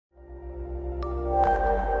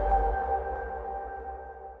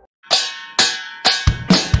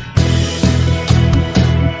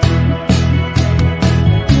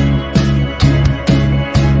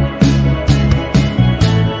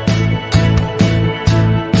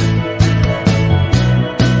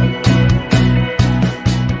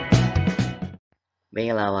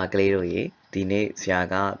Mingalawa Gleroye, Dine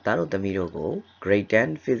Siaga, Taro Tamirogo, Grade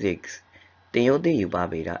 10 Physics, Tiyodi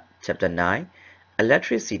Yubabida, Chapter 9,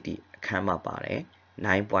 Electricity, Kama Pare,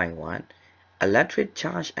 9.1, Electric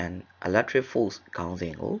Charge and Electric Force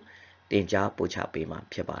Counting, Deja Pucha Pima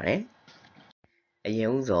Piapare. A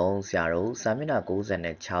young zone, Siaro, Samina goes and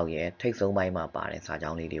a chow ye, takes on my mapa and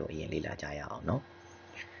Sajang Lidio in Lila Jaya, no?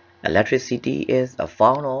 Electricity is a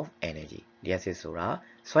form of energy. Yes, Sura,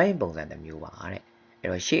 Swine Bones and the Muare.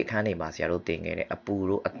 A shake honey Masiaro thing in a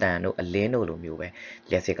puro, a tano, a leno lumue,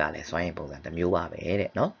 Jessica, Swine Bones and the Muave,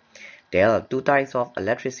 no? There are two types of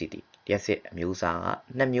electricity. Yes, Musa,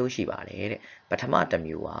 Namushiba, but Hamata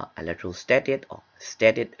Mua, electrostatic or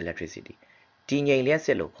static electricity. Tinya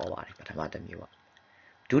Leselo Kowari, but Hamata Mua.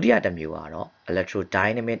 Dudia Muaro,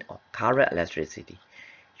 electrodynamic or current electricity.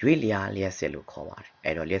 Yulia Liaselu Kowar.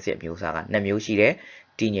 Edo Liaset Musaga, Namushi,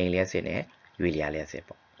 Tinya Liasene, Yulia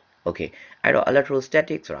Liasepo. Okay, Edo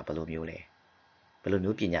electrostatics or Balumule.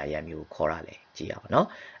 Balunu Pina Yamu Corale, Gia, no?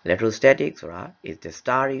 Electrostatics is the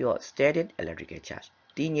story of static electrical charge.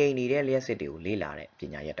 Tinya Nidia Liasedu, Lilare,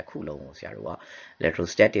 Pina Yatakulo, Siarua,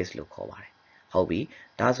 electrostatics look Kowar. Hobby,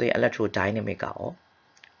 that's the electrodynamic or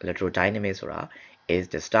electrodynamics is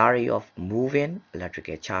the story of moving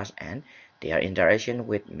electrical charge and their interaction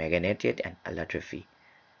with magnetic and electric field.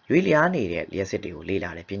 Yuliani liasity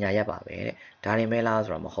lila pinya babe, Tanimela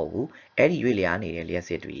Ramahu, Eddie Yuliani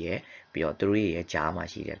liasity, Pioturi, Jama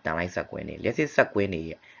she, Tanai Saquini, Lesis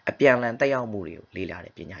Saquini, a pialan tayao murio, lila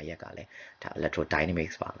pinya yagale,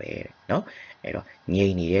 electrodynamics babe, no?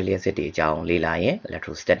 Ni liasity, John lila,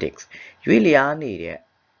 electrostatics. Yuliani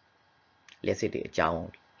liasity,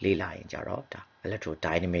 John. Lila in Jarota,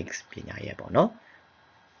 electrodynamics, Pina Yebono.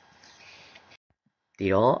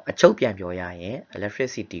 Diro, a chopian Joya,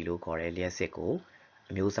 electricity look or Eliasico,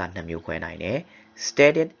 Musa Namuquenine,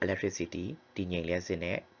 static electricity, Dine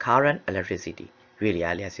Liasine, current electricity, really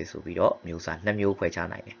Aliasis Ubido, Musa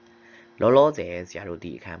Namuquenine. Lolo says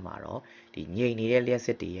Yarodi Camaro, the Yeni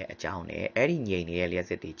Eliasity, a Jowney, Eddie Yeni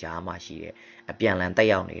Eliasity, Jama she, a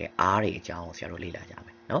Pianlantayone, Ari Jones, Yarolila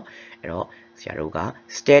Jame. No, Siaruga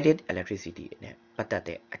stated electricity in it, but that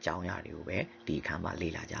a Jownari, the Kama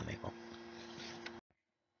Lila Jamego.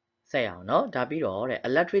 Say, no, Dabiro,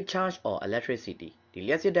 electric charge or electricity. The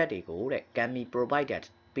electricity can be provided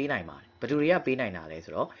P9 but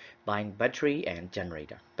P9 by battery and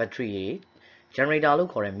generator. Battery generator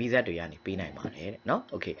look or a misa to yani P9 no?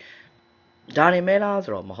 Okay. Danimelas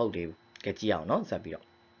or Mahodi get you no Sabiro.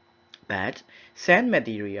 But sand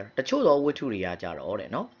material, the chodo wituria jaro,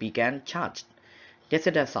 no, began charged. Yes,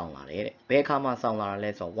 it does sound like it. Bekama sound like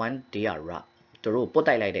less of 1 DR. The rope put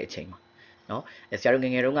I like that chain. No, as you're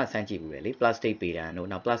going around Sanchi really, plastic beta, no,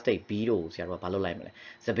 now plastic beetle, Sierra Palo Lime,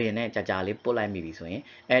 Sabine, Jajali, Polime Biswing,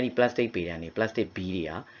 any plastic beta, any plastic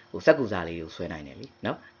bedia, who Sakuzali, Swenanelli,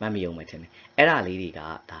 no, Mammy Ometin, Era lady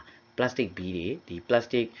got plastic beady, the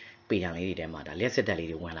plastic beta lady, their mother, let's say the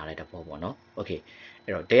lady when I let a pop, no, okay,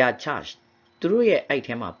 they are charged through a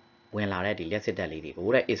item up. When la ready, let's say the lady,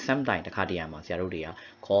 or is sometimes the cardiama serodia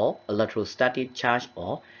called electrostatic charge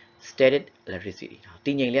or static electricity.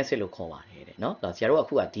 Tinny let's look over it, no? The zero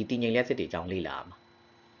who are tinny electricity, John Lila.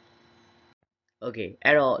 Okay,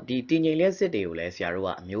 error the tinny electricity, let's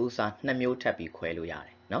yarua, musa, namu tapi queluare,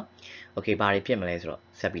 no? Okay, bari pimelesro,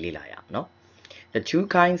 sabilila, no? The two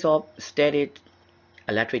kinds of static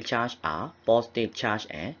electric charge are positive charge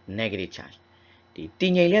and negative charge. ဒီတ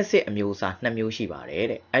ည်ငြိမ်လျက်စစ်အမျိုးအစားနှစ်မျိုးရှိပါတယ်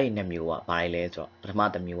တဲ့အဲ့ဒီနှစ်မျိုးကဘာလဲဆိုတော့ပထမ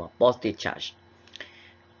တစ်မျိုးက positive charge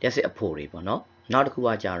လျက်စစ်အဖို့တွေပေါ့နော်နောက်တစ်ခုက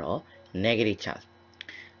ကြတော့ negative charge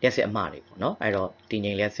လျက်စစ်အမှားတွေပေါ့နော်အဲ့တော့တည်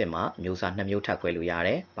ငြိမ်လျက်စစ်မှာအမျိုးအစားနှစ်မျိုးထပ်ခွဲလို့ရတ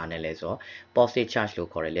ယ်ဘာနဲ့လဲဆိုတော့ positive charge လို့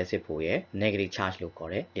ခေါ်တဲ့လျက်စစ်ဖို့ရယ် negative charge လို့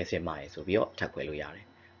ခေါ်တဲ့လျက်စစ်အမှားရယ်ဆိုပြီးတော့ထပ်ခွဲလို့ရတယ်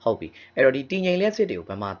ဟုတ်ပြီအဲ့တော့ဒီတည်ငြိမ်လျက်စစ်တွေကို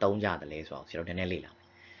ဘယ်မှာသုံးကြတယ်လဲဆိုတော့ကျွန်တော်နည်းနည်းလေ့လာမယ်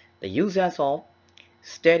The users of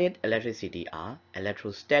static electricity are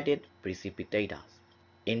electrostatic precipitators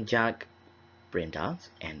inkjet printers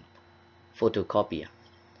and photocopier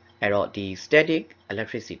အဲ့တော့ဒီ static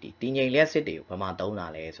electricity တည်ငြိမ်လျှက်စစ်တွေကိုဘယ်မှာသုံးတာ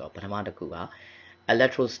လဲဆိုတော့ပထမတစ်ခုက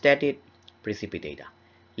electrostatic precipitator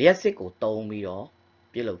လျှက်စစ်ကိုသုံးပြီးတော့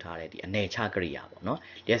ပြုလုပ်ထားတဲ့ဒီအနေချကရိယာပေါ့နော်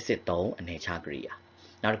လျှက်စစ်သုံးအနေချကရိယာ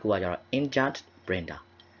နောက်တစ်ခုကကျတော့ inkjet printer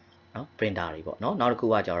နော် printer တွေပေါ့နော်နောက်တစ်ခု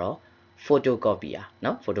ကကျတော့ photocopier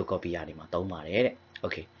နော် photocopier တွေမှာသုံးပါတယ်တဲ့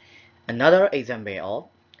okay another example of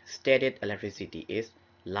static electricity is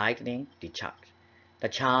lightning discharge တ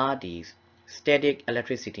ခြားဒီ static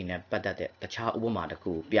electricity နဲ့ပတ်သက်တဲ့တခြားဥပမာတစ်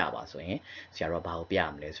ခုပြပါဆိုရင်ဆရာတို့ဘာကိုပြရ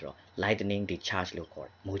မလဲဆိုတော့ lightning discharge လို့ခေါ်တ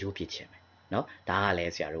ယ်မိုးကြိုးပစ်ခြင်းပဲเนาะဒါကလ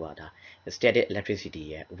ည်းဆရာတို့ကဒါ static electricity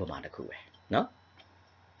ရဲ့ဥပမာတစ်ခုပဲเนาะ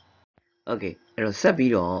okay အဲ့တော့ဆက်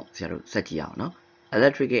ပြီးတော့ဆရာတို့ဆက်ကြည့်အောင်เนาะ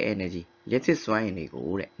electrical energy လျှပ်စစ်စွမ်းအင်တွေကို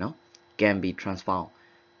တဲ့နော် can be transformed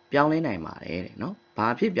ပြောင်းလဲနိုင်ပါတယ်တဲ့နော်ဘာ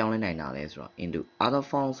ဖြစ်ပြောင်းလဲနိုင်တာလဲဆိုတော့ into other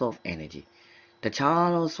forms of energy တခြား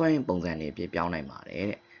သောစွမ်းအင်ပုံစံတွေအဖြစ်ပြောင်းနိုင်ပါတယ်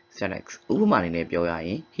တဲ့ Senex ဥပမာအနေနဲ့ပြောရရ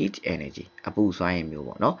င် heat energy အပူစွမ်းအင်မျိုး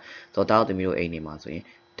ပေါ့နော်ဆိုတော့တောက်သမီးတို့အိမ်နေမှာဆိုရင်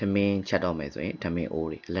ထမင်းချက်တော့မယ်ဆိုရင်ထမင်းအိုး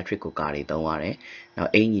တွေ electric cooker တွေသုံးရတယ်နော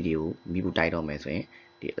က်အင်ကြီးတွေကိုမီးပူတိုက်တော့မယ်ဆိုရင်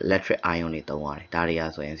ဒီ electric ion တွေသုံးရတယ်ဒါတွေက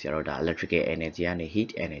ဆိုရင်ဆရာတို့ဒါ electrical energy ကနေ heat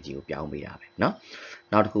energy ကိုပြောင်းပေးတာပဲเนาะ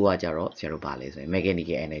နောက်တစ်ခုကကြတော့ဆရာတို့ဗာလဲဆိုရင်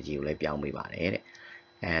mechanical energy ကိုလည်းပြောင်းပေးပါတယ်တဲ့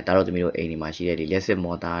ဒါတော့သမီးတို့အိမ်ဒီမှာရှိတဲ့ဒီ electric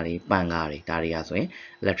motor တွေပန်ကားတွေဒါတွေကဆိုရင်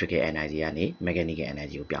electrical energy ကနေ mechanical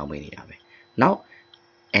energy ကိုပြောင်းပေးနေတာပဲနောက်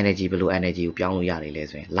energy ဘယ်လို energy ကိုပြောင်းလို့ရတယ်လဲ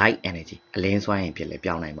ဆိုရင် light energy အလင်းစွမ်းအင်ဖြစ်လဲ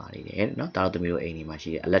ပြောင်းနိုင်ပါသေးတယ်เนาะဒါတော့သမီးတို့အိမ်ဒီမှာရှိ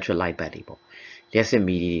တဲ့ electric light bulb တွေပေါ့လျှပ်စစ်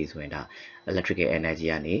မီးတွေဆိုရင်ဒါ electrical energy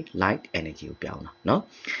ကနေ light energy ကိုပြောင်းတာเนาะ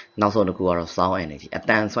နောက်ဆုံးတစ်ခုကတော့ sound energy အ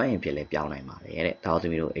တန်စွမ်းအင်ဖြစ်လဲပြောင်းနိုင်ပါတယ်တဲ့ဒါတော့သ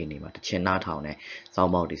မီးတို့အိမ်ဒီမှာတချင်နားထောင်တဲ့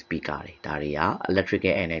sound box တွေ speaker တွေဒါတွေက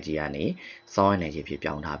electrical energy ကနေ sound energy ဖြစ်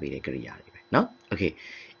ပြောင်းထားပေးတဲ့ကိရိယာတွေပဲเนาะ okay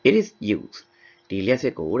it is used ဒီလျှပ်စ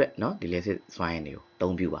စ်ကိုတဲ့เนาะဒီလျှပ်စစ်စွမ်းအင်တွေကိုအ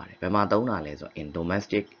သုံးပြုပါတယ်ဘယ်မှာသုံးတာလဲဆိုတော့ in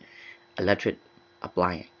domestic electric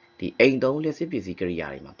appliance ဒီအိမ်သုံးလျှပ်စစ်ပစ္စည်းကိရိယာ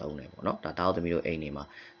တွေမှာသုံးတယ်ပေါ့နော်ဒါတောက်သမီးတို့အိမ်တွေမှာ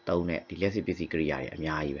သုံးတဲ့ဒီလျှပ်စစ်ပစ္စည်းကိရိယာတွေအ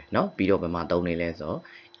များကြီးပဲเนาะပြီးတော့ဘယ်မှာသုံးနေလဲဆိုတော့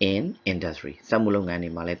in industry စက်မှုလုပ်ငန်းတွေ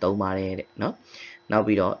မှာလည်းသုံးပါတယ်တဲ့เนาะနောက်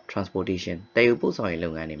ပြီးတော့ transportation တည်ယူပို့ဆောင်ရေးလု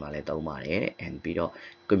ပ်ငန်းတွေမှာလည်းသုံးပါတယ်တဲ့ and ပြီးတော့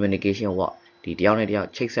communication work ဒီတယောက်နဲ့တယောက်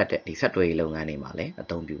ချိတ်ဆက်တဲ့ဒီဆက်သွယ်ရေးလုပ်ငန်းတွေမှာလည်းအ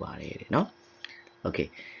သုံးပြုပါတယ်တဲ့เนาะ okay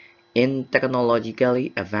in technologically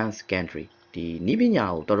advanced country ဒီနည်းပညာ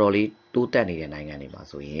ကိုတော်တော်လေးတိုးတက်နေတဲ့နိုင်ငံတွေမှာ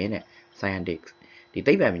ဆိုရင်တဲ့ scientists ဒီ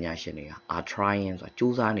သိပ္ပံပညာရှင်တွေက are trying ဆိုတာ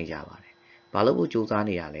စူးစမ်းနေကြပါတယ်။ဘာလို့ကိုစူးစမ်း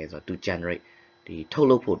နေတာလဲဆိုတော့ to generate ဒီထုတ်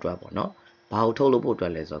လုပ်ဖို့အတွက်ပေါ့နော်။ဘာကိုထုတ်လုပ်ဖို့အတွ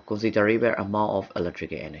က်လဲဆိုတော့ considerable amount of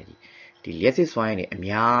electrical energy ဒီလျှပ်စစ်စွမ်းအင်တွေအ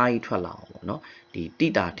များကြီးထွက်လာအောင်ပေါ့နော်။ဒီတိ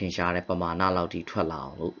တာထင်ရှားတဲ့ပမာဏလောက်ထိထွက်လာ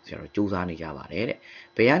အောင်လို့ဆရာတို့စူးစမ်းနေကြပါတယ်တဲ့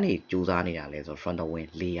။ဘယ်ကနေစူးစမ်းနေတာလဲဆိုတော့ from the wind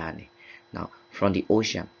လေကနေ။ Now from the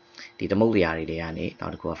ocean ဒီသမုဒ္ဒရာတွေကနေနော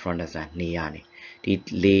က်တစ်ခုက from the sun နေကနေဒီ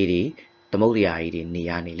လေတွေသမုဒ္ဒရာကြီးတွေနေ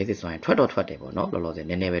ကနေလက်စစ်စွမ်းထွက်တော့ထွက်တယ်ပေါ့နော်လောလောဆယ်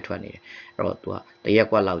နည်းနည်းပဲထွက်နေတယ်အဲ့တော့ तू ကတရက်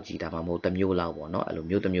ကွက်လောက်ကြီးဒါမှမဟုတ်တစ်မျိုးလောက်ပေါ့နော်အဲ့လို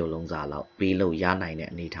မျိုးတစ်မျိုးလုံးစားလောက်ပေးလို့ရနိုင်တဲ့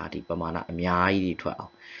အနေအထားဒီပမာဏအများကြီးထွက်အော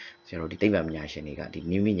င်ဆရာတို့ဒီသိပ္ပံပညာရှင်တွေကဒီ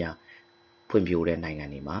နည်းပညာဖွံ့ဖြိုးတဲ့နိုင်ငံ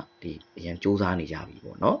တွေမှာဒီအရင်စူးစမ်းနေကြပြီ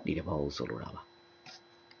ပေါ့နော်ဒီတစ်ဘောကိုဆိုလိုတာပါ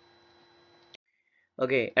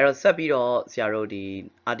Okay အဲ့တော့ဆက်ပြီးတော့ဆရာတို့ဒီ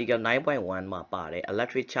article 9.1 မှာပါတယ်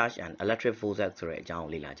electric charge and electric forces ဆိုတဲ့အကြောင်း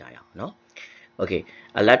ကိုလေ့လာကြရအောင်เนาะ Okay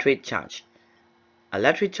electric charge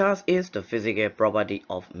electric charge is the physical property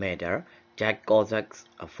of matter that causes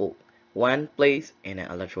a force when placed in an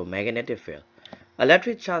electromagnetic field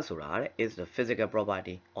electric charge ဆိုတာတဲ့ is the physical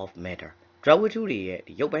property of matter ဒရဝတ္ထုတွေရဲ့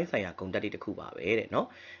ဒီရုပ်ပိုင်းဆိုင်ရာဂုဏ်သတ္တိတစ်ခုပါပဲတဲ့เนาะ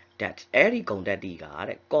that အဲ့ဒီဂုဏ်သတ္တိက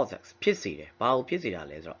တဲ့ causes ဖြစ်စေတယ်ဘာကိုဖြစ်စေတာ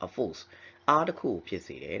လဲဆိုတော့ a force အားတစ်ခုကိုဖြစ်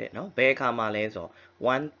စေတယ်တဲ့เนาะဘယ်အခါမှာလဲဆိုတော့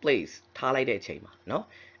one place ထားလိုက်တဲ့အချိန်မှာเนาะ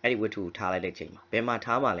အဲ့ဒီဝတ္ထုထားလိုက်တဲ့အချိန်မှာဘယ်မှာ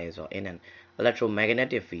ထားမှာလဲဆိုတော့ in an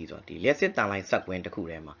electromagnetic field ဆိုတော့ဒီလျှပ်စစ်တန်လိုက်စက်ကွင်းတစ်ခု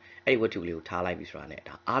ထဲမှာအဲ့ဒီဝတ္ထုလေးကိုထားလိုက်ပြီဆိုတာ ਨੇ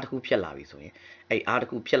ဒါအားတစ်ခုဖြစ်လာပြီဆိုရင်အဲ့အားတစ်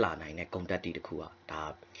ခုဖြစ်လာနိုင်တဲ့ဂုဏ်သတ္တိတစ်ခုကဒါ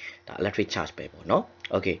electric charge ပဲပေါ့เนาะ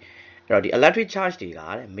okay အဲ့တော့ဒီ electric charge တွေက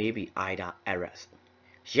တဲ့ maybe either arrest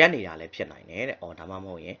ရက်နေတာလည်းဖြစ်နိုင်တယ်တဲ့။အော်ဒါမှမ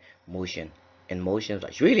ဟုတ်ရင် motion in motion ဆိုတာ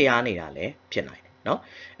ရွေ့လျားနေတာလည်းဖြစ်နိုင်တယ်เนาะ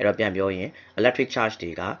အဲ့တော့ပြန်ပြောရင် electric charge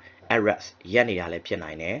တွေက arrest ရက်နေတာလည်းဖြစ်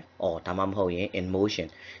နိုင်တယ်။အော်ဒါမှမဟုတ်ရင် in motion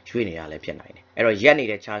ရွေ့နေတာလည်းဖြစ်နိုင်တယ်။အဲ့တော့ရက်နေ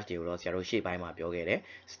တဲ့ charge တွေကိုတော့ဆရာတို့ရှေ့ပိုင်းမှာပြောခဲ့တယ်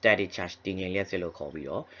static charge တည်ငြိမ်လျှပ်စစ်လို့ခေါ်ပြီး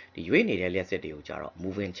တော့ဒီရွေ့နေတဲ့လျှပ်စစ်တွေကိုကြတော့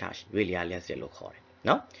moving charge ရွေ့လျားလျှပ်စစ်လို့ခေါ်တယ်เ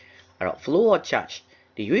นาะအဲ့တော့ flow of charge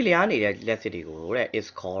ဒီရွေ့လျားနေတဲ့လျှပ်စစ်တွေကိုတဲ့ is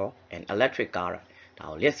called an electric current ဒါ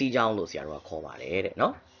ကိုလျှပ်စီးကြောင်းလို့ဆရာတို့ကခေါ်ပါတယ်တဲ့เนา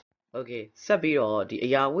ะOkay ဆက်ပြီးတော့ဒီအ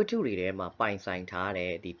ရာဝတ္ထုတွေထဲမှာပိုင်ဆိုင်ထား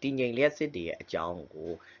တဲ့ဒီတည်ငြိမ်လျှက်စစ်တွေရဲ့အကြောင်း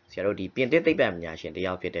ကိုဆရာတို့ဒီပြင်သစ်သိပ္ပံပညာရှင်တ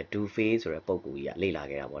ယောက်ဖြစ်တဲ့ Dufay ဆိုတဲ့ပုဂ္ဂိုလ်ကြီးကလေ့လာ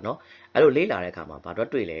ခဲ့တာပေါ့နော်အဲ့လိုလေ့လာတဲ့အခါမှာဘာ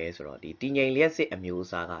တွေ့လဲဆိုတော့ဒီတည်ငြိမ်လျှက်စစ်အမျိုးအ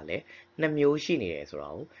စားကလည်းနှစ်မျိုးရှိနေတယ်ဆို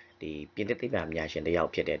တော့ဒီပြင်သစ်သိပ္ပံပညာရှင်တယောက်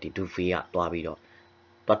ဖြစ်တဲ့ဒီ Dufay ကတွားပြီးတော့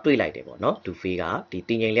တွေ့လိုက်တယ်ပေါ့နော် Dufay ကဒီ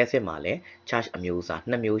တည်ငြိမ်လျှက်စစ်မှာလည်း charge အမျိုးအစား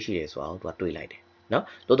နှစ်မျိုးရှိတယ်ဆိုတော့သူကတွေ့လိုက်တယ်နော်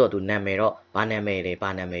တိုးတော့သူနာမည်တော့ဘာနာမည်တွေ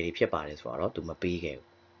ဖြစ်ပါတယ်ဆိုတော့သူမပေးခဲ့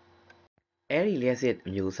ဘူးအဲ့ဒီလျှပ်စစ်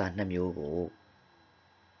အမျိုးအစားနှစ်မျိုးကို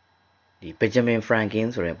ဒီ Benjamin Franklin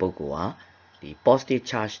ဆိုတဲ့ပုဂ္ဂိုလ်ကဒီ positive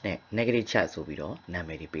charge နဲ့ negative charge ဆိုပြီးတော့နာမ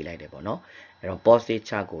ည်တွေပေးလိုက်တယ်ပေါ့နော်အဲ့တော့ positive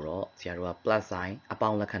charge ကိုတော့ဆရာတို့က plus sign အပေါ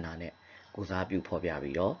င်းလက္ခဏာနဲ့ကိုစားပြုဖော်ပြ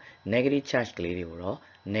ပြီးတော့ negative charge ကလေးတွေကိုတော့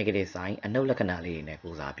negative sign အနှုတ်လက္ခဏာလေးတွေနဲ့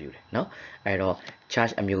ကိုစားပြုတယ်နော်အဲ့တော့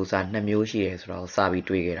charge အမျိုးအစားနှစ်မျိုးရှိရဲဆိုတော့စာပြီး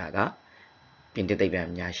တွေ့ခဲ့တာကပြင်သစ်သိပ္ပံပ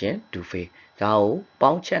ညာရှင် Dufay ဒါကို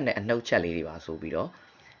ပေါင်းချက်နဲ့အနှုတ်ချက်လေးတွေပါဆိုပြီးတော့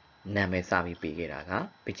နာမည်စပြီးပေးခဲ့တာက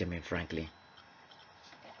Benjamin Franklin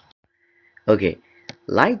Okay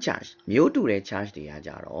Light charge မျိုးတူတဲ့ charge တွေကကြ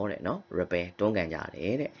တော့တဲ့နော် repel တွန်းကန်ကြတ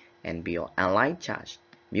ယ်တဲ့ and ပြီးတော့ unlike charge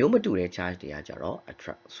မျိုးမတူတဲ့ charge တွေကကြတော့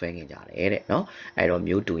attract ဆွဲခင်ကြတယ်တဲ့နော်အဲ့တော့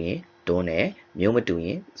မျိုးတူရင်တွန်းတယ်မျိုးမတူရ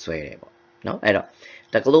င်ဆွဲတယ်ပေါ့နော်အဲ့တော့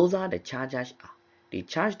the closer the charges are ဒီ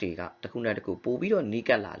charge တွေကတစ်ခုနဲ့တစ်ခုပို့ပြီးတော့နီးက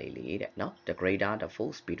ပ်လာလေတဲ့နော် the greater the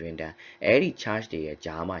force between them အဲ့ဒီ charge တွေရဲ့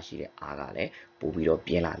ကြားမှာရှိတဲ့အားကလည်းပို့ပြီးတော့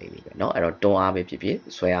ပြင်းလာလေပဲเนาะအဲ့တော့တွန်းအားပဲဖြစ်ဖြစ်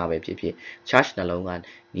ဆွဲအားပဲဖြစ်ဖြစ် charge နှလုံးက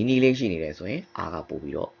နီးနီးလေးရှိနေတယ်ဆိုရင်အားကပို့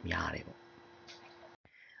ပြီးတော့များတယ်ပေါ့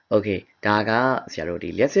Okay ဒါကဆရာတို့ဒီ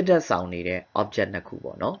လျှက်စစ်တက်ဆောင်နေတဲ့ object နှစ်ခု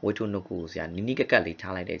ပေါ့နော်ဝတ္ထုနှစ်ခုကိုဆရာနီးနီးကပ်ကပ်လေး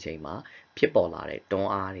ထားလိုက်တဲ့အချိန်မှာဖြစ်ပေါ်လာတဲ့တွ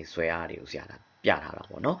န်းအားတွေဆွဲအားတွေကိုဆရာပြထားတာ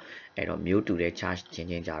ပေါ့နော်အဲ့တော့မျိုးတူတဲ့ charge ချင်း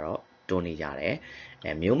ချင်းကြတော့တွန်းနေကြတယ်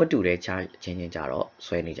မျိုးမတူတဲ့ charge ချင်းချင်းကြတော့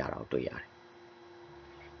ဆွဲနေကြတာကိုတွေ့ရတယ်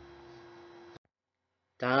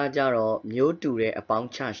ဒါကကြတော့မျိုးတူတဲ့အပေါင်း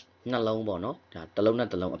charge နှလုံးပေါ့နော်ဒါတစ်လုံးနဲ့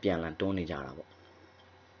တစ်လုံးအပြန်အလှန်တွန်းနေကြတာပေါ့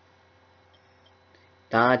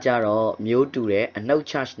ဒါကကြတော့မျိုးတူတဲ့အနှုတ်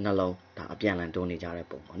charge နှလုံးဒါအပြန်အလှန်တွန်းနေကြတဲ့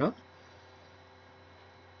ပုံပေါ့နော်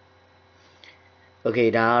Okay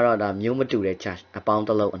ဒါကတော့ဒါမျိုးမတူတဲ့ charge အပေါင်းတ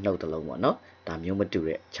စ်လုံးအနှုတ်တစ်လုံးပေါ့နော်ဒါမျိုးမတူ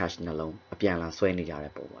တဲ့ charge နှလုံးအပြန်အလှန်ဆွဲနေကြ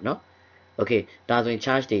တဲ့ပုံပေါ့နော် Okay ဒါဆိုရင်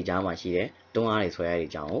charge တွေကြားမှာရှိတဲ့တွန်းအားတွေဆွဲအားတွေ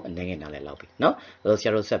အကြောင်းကိုအနည်းငယ်နားလည်လောက်ပြီเนาะဆိုတော့ဆ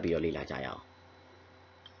ရာတို့ဆက်ပြီးတော့လေ့လာကြရအောင်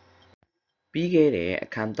ပြီးခဲ့တဲ့အ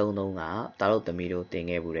ခန်း3ကတာတို့သမီးတို့သင်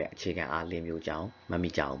ခဲ့မှုတဲ့အခြေခံအား၄မျိုးကြောင်းမမိ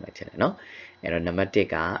ကြအောင်ပဲထင်တယ်เนาะအဲ့တော့နံပါတ်1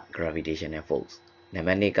က gravitational force နံ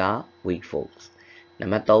ပါတ်2က weak force နံ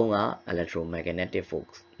ပါတ်3က electromagnetic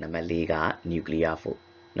force နံပါတ်4က nuclear force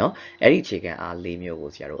เนาะအဲ့ဒီအခြေခံအား၄မျိုး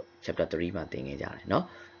ကိုဆရာတို့ chapter 3မှာသင်ခဲ့ကြတယ်เนาะ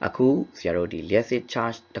အခုဆရာတို့ဒီ lethal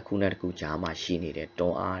charge တစ်ခုနဲ့တစ်ခုကြားမှာရှိနေတဲ့တွ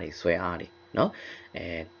န်းအားတွေဆွဲအားတွေเนาะ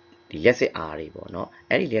ဒီလျှက်စစ်အားတွေပေါ့နော်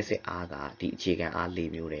အဲ့ဒီလျှက်စစ်အားကဒီအခြေခံအား၄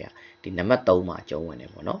မျိုးတွေကဒီနံပါတ်3မှာအကျုံးဝင်တ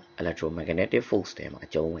ယ်ပေါ့နော် electromagnetic force ထဲမှာအ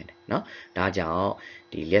ကျုံးဝင်တယ်နော်ဒါကြောင့်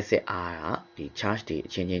ဒီလျှက်စစ်အားကဒီ charge တွေအ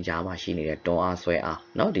ချင်းချင်းကြားမှာရှိနေတဲ့တွန်းအားဆွဲအား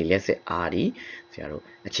နော်ဒီလျှက်စစ်အားဒီဆရာတို့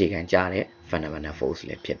အခြေခံကြတဲ့ fundamental force လ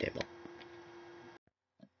ည်းဖြစ်တယ်ပေါ့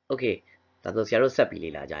Okay ဒါဆိုဆရာတို့ဆက်ပြီး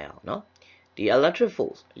လေ့လာကြရအောင်နော်ဒီ electric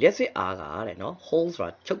force လျှက်စစ်အားကတဲ့နော် hold ဆိုတာ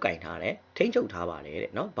ချုပ်ကင်ထားတယ်ထိန်းချုပ်ထားပါတယ်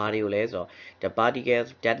တဲ့နော်ဘာတွေကိုလဲဆိုတော့ the particles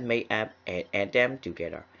that make up an atom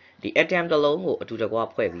together ဒီ atom တစ်လုံးကိုအတူတကွ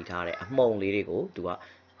ဖွဲ့စည်းထားတဲ့အမှုန်လေးတွေကိုသူက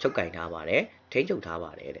ချုပ်ကင်ထားပါတယ်ထိန်းချုပ်ထား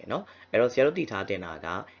ပါတယ်တဲ့နော်အဲ့တော့ဆရာတို့သိထားတင်တာက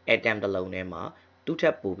atom တစ်လုံးထဲမှာတူထ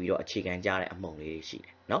ပ်ပို့ပြီးတော့အခြေခံကြတဲ့အမှုန်လေးတွေရှိတ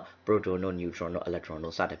ယ်နော် proton တို့ neutron တို့ electron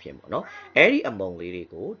တို့စသဖြင့်ပေါ့နော်အဲ့ဒီအမှုန်လေးတွေ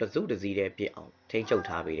ကိုတစုတစည်းတည်းဖြစ်အောင်ထိန်းချုပ်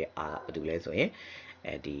ထားပေးတဲ့အားကဘာတူလဲဆိုရင်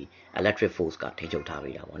ဒီ electric force ကထိန်းချုပ်ထား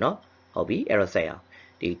ပေးတာပေါ့နော်ဟုတ်ပြီအဲ့တော့ဆက်ရအောင်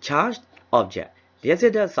ဒီ charged object လျှက်စ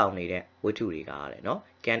စ်ဓာတ်ဆောင်နေတဲ့ဝတ္ထုတွေကတဲ့နော်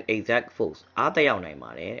can exert force အားတက်ရောက်နိုင်ပါ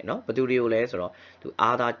တယ်တဲ့နော်ဘယ်သူတွေကိုလဲဆိုတော့သူ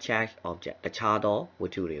other charged object တခြားသောဝ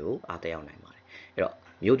တ္ထုတွေကိုအားတက်ရောက်နိုင်ပါတယ်အဲ့တော့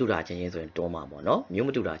မျိုးတူတာချင်းချင်းဆိုရင်တွန်းမှာပေါ့နော်မျိုးမ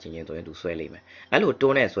တူတာချင်းချင်းဆိုရင်သူဆွဲလိမ့်မယ်အဲ့လိုတွ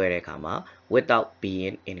န်းနဲ့ဆွဲတဲ့အခါမှာ without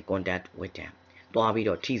being in contact with them တွားပြီး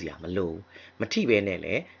တော့ထိစရာမလိုမထိဘဲနဲ့လ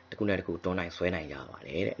ည်းတခုနဲ့တခုတွန်းနိုင်ဆွဲနိုင်ကြပါတ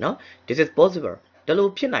ယ်တဲ့နော် this is possible ဒါ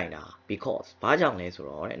လို့ဖြစ်နိုင်တာ because ဘာကြောင့်လဲဆို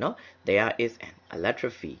တော့တဲ့နော် there is an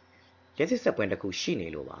electric field လျှက်စစ်စက်ပွင့်တစ်ခုရှိနေ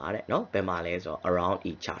လို့ပါတဲ့နော်ဘယ်မှာလဲဆိုတော့ around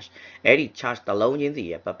each charge အဲ့ဒီ charge တစ်လုံးချင်းစီ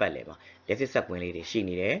ရဲ့ပတ်ပတ်လည်မှာလျှက်စစ်စက်ပွင့်လေးတွေရှိ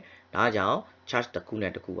နေတယ်ဒါကြောင့် charge တစ်ခု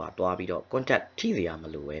နဲ့တစ်ခုကတွားပြီးတော့ contact ထိစရာမ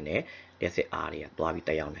လိုဘဲနဲ့လျှက်စစ်အားတွေကတွားပြီးတ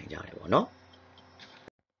က်ရောက်နိုင်ကြတယ်ပေါ့နော်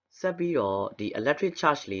ဆက်ပြီးတော့ဒီ electric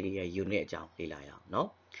charge လေးတွေရဲ့ unit အကြောင်းလေ့လာရအောင်เนาะ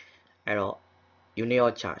အဲ့တော့ unit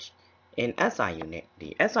of charge in SI unit ဒီ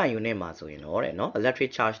SI unit မှာဆိုရင်တော့တဲ့เนาะ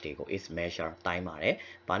electric charge တွေကို is measure တိုင်းပါတယ်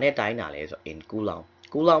။ဘာနဲ့တိုင်းတာလဲဆိုတော့ in coulomb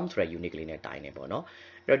coulomb ဆိုတဲ့ unit ကလေးနဲ့တိုင်းတယ်ပေါ့เนาะ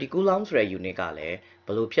အဲ့တော့ဒီ coulomb ဆိုတဲ့ unit ကလည်းဘ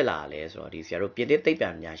ယ်လိုဖြစ်လာလဲဆိုတော့ဒီဆရာတို့ပြင်သစ်သိပ္ပံ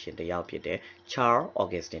ပညာရှင်တစ်ယောက်ဖြစ်တဲ့ Charles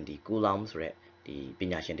Augustin ဒီ coulomb ဆိုတဲ့ဒီပ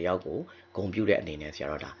ညာရှင်တစ်ယောက်ကိုဂုဏ်ပြုတဲ့အနေနဲ့ဆရာ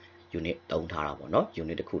တို့ဒါ unit သုံးထားတာပေါ့เนาะ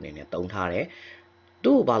unit တစ်ခုအနေနဲ့သုံးထားတယ်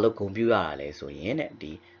သူ့ကိုဘာလို့ဂုဏ်ပြုရတာလဲဆိုရင်တဲ့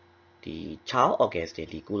ဒီ Charles Augustin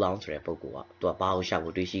ဒီ coulomb ဆိုတဲ့ပုဂ္ဂိုလ်ကသူကဘာကိုရှာ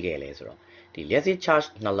ဖို့တွေးရှိခဲ့လဲဆိုတော့ဒီလျှက်စစ် charge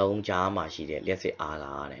နှလုံးကြားမှာရှိတဲ့လျှက်စစ်အားက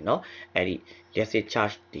တဲ့เนาะအဲ့ဒီလျှက်စစ်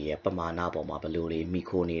charge တွေရဲ့ပမာဏပေါ်မှာဘယ်လိုလေးမိ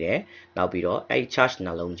ခိုးနေတယ်နောက်ပြီးတော့အဲ့ဒီ charge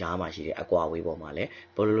နှလုံးကြားမှာရှိတဲ့အကွာအဝေးပေါ်မှာလည်း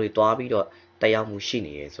ဘယ်လိုလေးတွားပြီးတော့တက်ရောက်မှုရှိ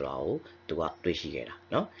နေတယ်ဆိုတာကိုသူကတွေးရှိခဲ့တာ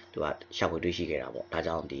เนาะသူကရှာဖွေတွေးရှိခဲ့တာပေါ့ဒါ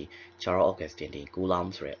ကြောင့်ဒီ Charles Augustin ဒီ coulomb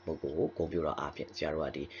ဆိုတဲ့ပုဂ္ဂိုလ်ကိုဂုဏ်ပြုတာအပြင်ဆရာတို့က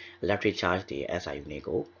ဒီ electric charge တွေ SI unit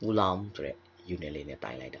ကို coulomb ဆိုတဲ့ unit လေးနဲ့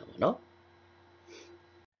တိုင်းလိုက်တာပေါ့เนาะ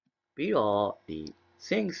ပြီးတော့ဒီ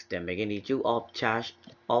since the magnitude of charge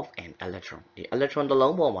of an electron ဒီ electron တစ်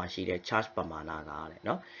လုံးပေါ်မှာရှိတဲ့ charge ပမာဏကတဲ့เ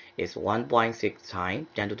นาะ is 1.6 times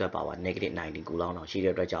 10 to the power -19 coulomb တောင်ရှိ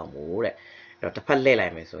တဲ့အတွက်ကြောင့်မို့တဲ့အဲ့တော့တစ်ဖက်လှည့်လို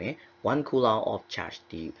က်မယ်ဆိုရင်1 coulomb of charge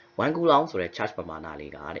ဒီ1 coulomb ဆိုတဲ့ charge ပမာဏ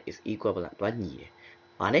လေးကတဲ့ is equivalent တွက်ညီတယ်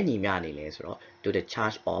ဘာနဲ့ညီမျှနေလဲဆိုတော့ to the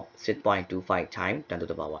charge of 6.25 times 10 to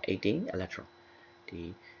the power 18 electron ဒီ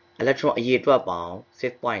electron အရေအတွက်ပေါင်း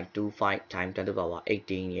6.25 times 10 to the power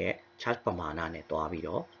 18ရဲ့ charge ပမာဏနဲ့တွားပြီး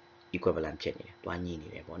တော့ equivalent ဖြစ်နေတယ်တွားညီနေ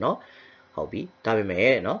တယ်ပေါ့နော်ဟုတ်ပြီဒါပေမဲ့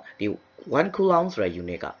เนาะဒီ1 coulomb ဆိုတဲ့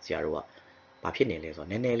unit ကဆရာတို့ကဘာဖြစ်နေလဲဆိုတော့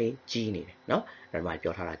နည်းနည်းလေးကြီးနေတယ်เนาะအဲ့ဒါမှ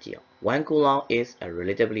ပြောထားတာကြည့်အောင်1 coulomb is a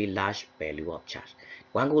relatively large value of charge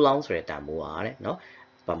 1 coulomb ဆိုတဲ့တန်ဖိုးပါတဲ့เนาะ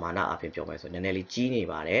ပမာဏအပြင်ပြောမယ်ဆိုနည်းနည်းလေးကြီးနေ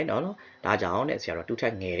ပါတယ်เนาะဒါကြောင့်တဲ့ဆရာတို့တူထ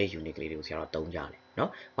က်ငယ်တဲ့ unit ကလေးတွေကိုဆရာတို့သုံးကြတယ်เนาะ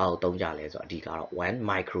ဘာလို့သုံးကြလဲဆိုတော့အဓိကတော့1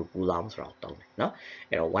 micro coulomb ဆိုတော့သုံးတယ်เนาะ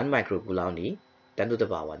အဲ့တော့1 micro coulomb ဒီ10 to the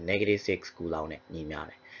power -6 coulomb နဲ့ညီမျှ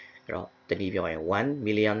တယ်အဲ့တော့တနည်းပြောရင်1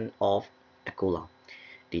 million of a coulomb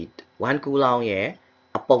ဒီ1 coulomb ရဲ့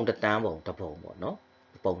အပုံတန်းပုံတစ်ပုံပေါ့เนาะ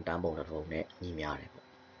အပုံတန်းပုံတစ်ပုံနဲ့ညီမျှတယ်ပေါ့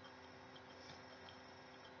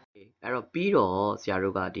အဲ့တော့ပြီးတော့ဆရာ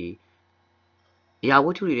တို့ကဒီအရာဝ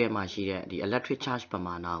တ္ထုတွေထဲမှာရှိတဲ့ဒီ electric charge ပ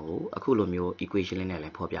မာဏကိုအခုလိုမျိုး equation လေးနဲ့လ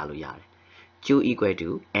ည်းဖော်ပြလို့ရတယ် Q equal to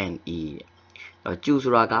NE အဲ့ Q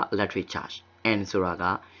ဆိုတာက electric charge N ဆိုတာက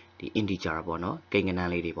ဒီ integer ပေါ့เนาะကိန်းဂဏ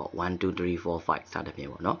န်းလေးတွေပေါ့1 2 3 4 5စသဖြင့်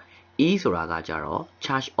ပေါ့เนาะE ဆိုတာကကြတော့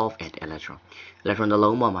charge of an electron electron တစ်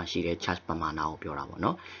လုံးပေါ်မှာရှိတဲ့ charge ပမာဏကိုပြောတာပေါ့เน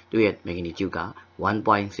าะသူရဲ့ magnitude က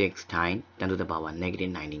 1.6 times 10 to the power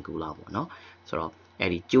 -19 coulomb ပေါ့เนาะဆိုတော့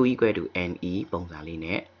အဲ့ဒီ Q equal to NE ပုံစံလေး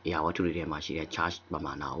နဲ့အရာဝတ္ထုတွေထဲမှာရှိတဲ့ charge ပ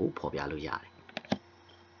မာဏကိုဖော်ပြလို့ရတယ်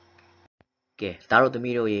ကဲဒါတို့သ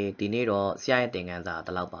မီးတို့ရေဒီနေ့တော့ဆရာရဲ့သင်ခန်းစာ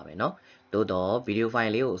ဒီလောက်ပါပဲเนาะသို့တော့ဗီဒီယိုဖို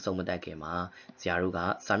င်လေးကိုအဆုံးမသတ်ခင်မှာဆရာတို့က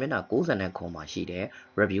စာမျက်နှာ69မှာရှိတဲ့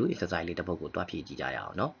review exercise လေးတစ်ပုဒ်ကိုတွားဖြည့်ကြည့်ကြရအော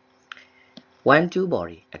င်เนาะWhen two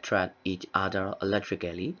body attract each other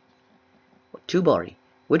electrically two body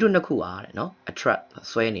ဝတ္ထုနှစ်ခုအားတဲ့เนาะ attract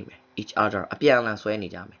ဆွဲနေမယ် each other အပြန်အလှန်ဆွဲနေ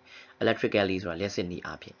ကြမယ် electrically ဆိုတာလျှပ်စစ်နည်း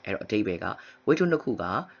အားဖြင့်အဲ့တော့အဓိပ္ပာယ်ကဝတ္ထုနှစ်ခုက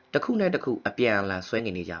တစ်ခုနဲ့တစ်ခုအပြန်အလှန်ဆွဲ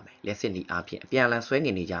နေကြမယ်လျှပ်စစ်နည်းအားဖြင့်အပြန်အလှန်ဆွဲ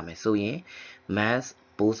နေကြမယ်ဆိုရင် mass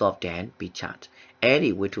both of them be charged အဲ့ဒီ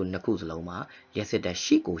ဝတ္ထုနှစ်ခုစလုံးမှာလျှပ်စစ်ဓာတ်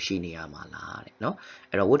ရှိကိုရှိနေရမှာလားတဲ့เนาะ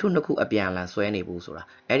အဲ့တော့ဝတ္ထုနှစ်ခုအပြန်အလှန်ဆွဲနေဖို့ဆိုတာ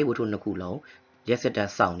အဲ့ဒီဝတ္ထုနှစ်ခုလုံးလျှပ်စစ်ဓာ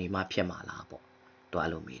တ်ဆောင်နေမှဖြစ်မှာလားပေါ့တွား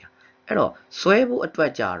လို့မေးတာအဲ့တော့ဆွဲဖို့အတွ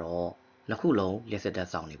က်ကြတော့နှစ်ခုလုံးလျှပ်စစ်ဓာတ်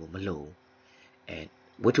ဆောင်နေဖို့မလို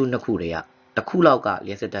ဝတ္ထုနှစ်ခုတွေကတစ်ခုလောက်က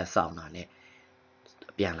လျှပ်စစ်ဓာတ်ဆောင်တာနဲ့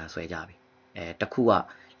အပြန်အလှန်ဆွဲကြပြီတစ်ခုက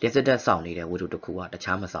လျှပ်စစ်ဓာတ်ဆောင်နေတဲ့ဝတ္ထုတစ်ခုကတ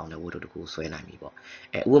ခြားမဆောင်တဲ့ဝတ္ထုတစ်ခုဆွဲနိုင်ပြီပေါ့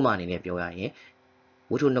ဥပမာအနေနဲ့ပြောရရင်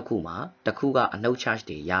ဝတ္ထုနှစ်ခုမှာတစ်ခုကအနှုတ် charge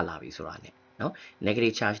တွေရလာပြီဆိုတာနဲ့เนาะ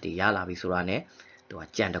negative charge တွေရလာပြီဆိုတာနဲ့သူက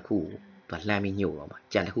ကြံတစ်ခုကိုသူကလှမ်းပြီးညှို့တော့မှာ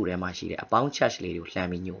ကြံတစ်ခုထဲမှာရှိတဲ့အပေါင်း charge လေးတွေကိုလှမ်း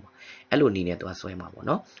ပြီးညှို့မှာအဲ့လိုအနေနဲ့သူကဆွဲမှာပေါ့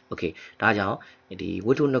เนาะ okay ဒါကြောင့်ဒီဝ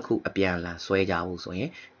တ္ထုနှစ်ခုအပြန်အလှန်ဆွဲကြဖို့ဆိုရင်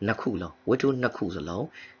နှစ်ခုလုံးဝတ္ထုနှစ်ခုစလုံး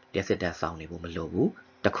လျှပ်စစ်ဓာတ်ဆောင်နေဖို့မလိုဘူး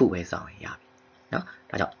တစ်ခုပဲဆောင်ရင်ရပြီเนาะ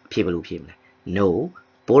ဒါကြောင့်ဖြေဘယ်လိုဖြေမလဲ no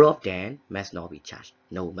both of them must not be charged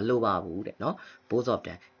no မလိုပါဘူးတဲ့เนาะ both of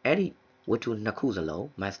them အဲ့ဒီဝတ္ထုနှစ်ခုစလုံး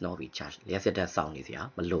must not be charged လျှပ်စစ်ဓာတ်ဆောင်နေစရာ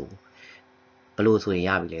မလိုဘူးဘယ်လိုဆိုရင်ရ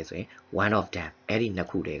ပြီလဲဆိုရင် one of them အဲ့ဒီနှစ်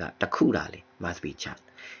ခုတည်းကတစ်ခုတာလေ must be charged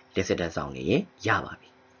လျှပ်စစ်ဓာတ်ဆောင်နေရင်ရပါပြီ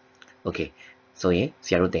okay ဆိုရင်ဆ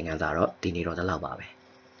ရာတို့သင်ခန်းစာတော့ဒီနေ့တော့ဒီလောက်ပါပဲ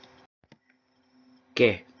ကဲ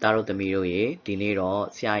တားတို့သမီးတို့ရေဒီနေ့တော့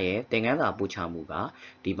ဆရာရဲ့သင်ခန်းစာပို့ချမှုက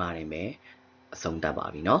ဒီမှာနေမယ်အဆုံးသတ်ပါ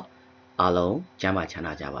ပြီเนาะအားလုံးကျမ်းမာချမ်း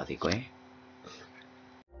သာကြပါစေကွယ်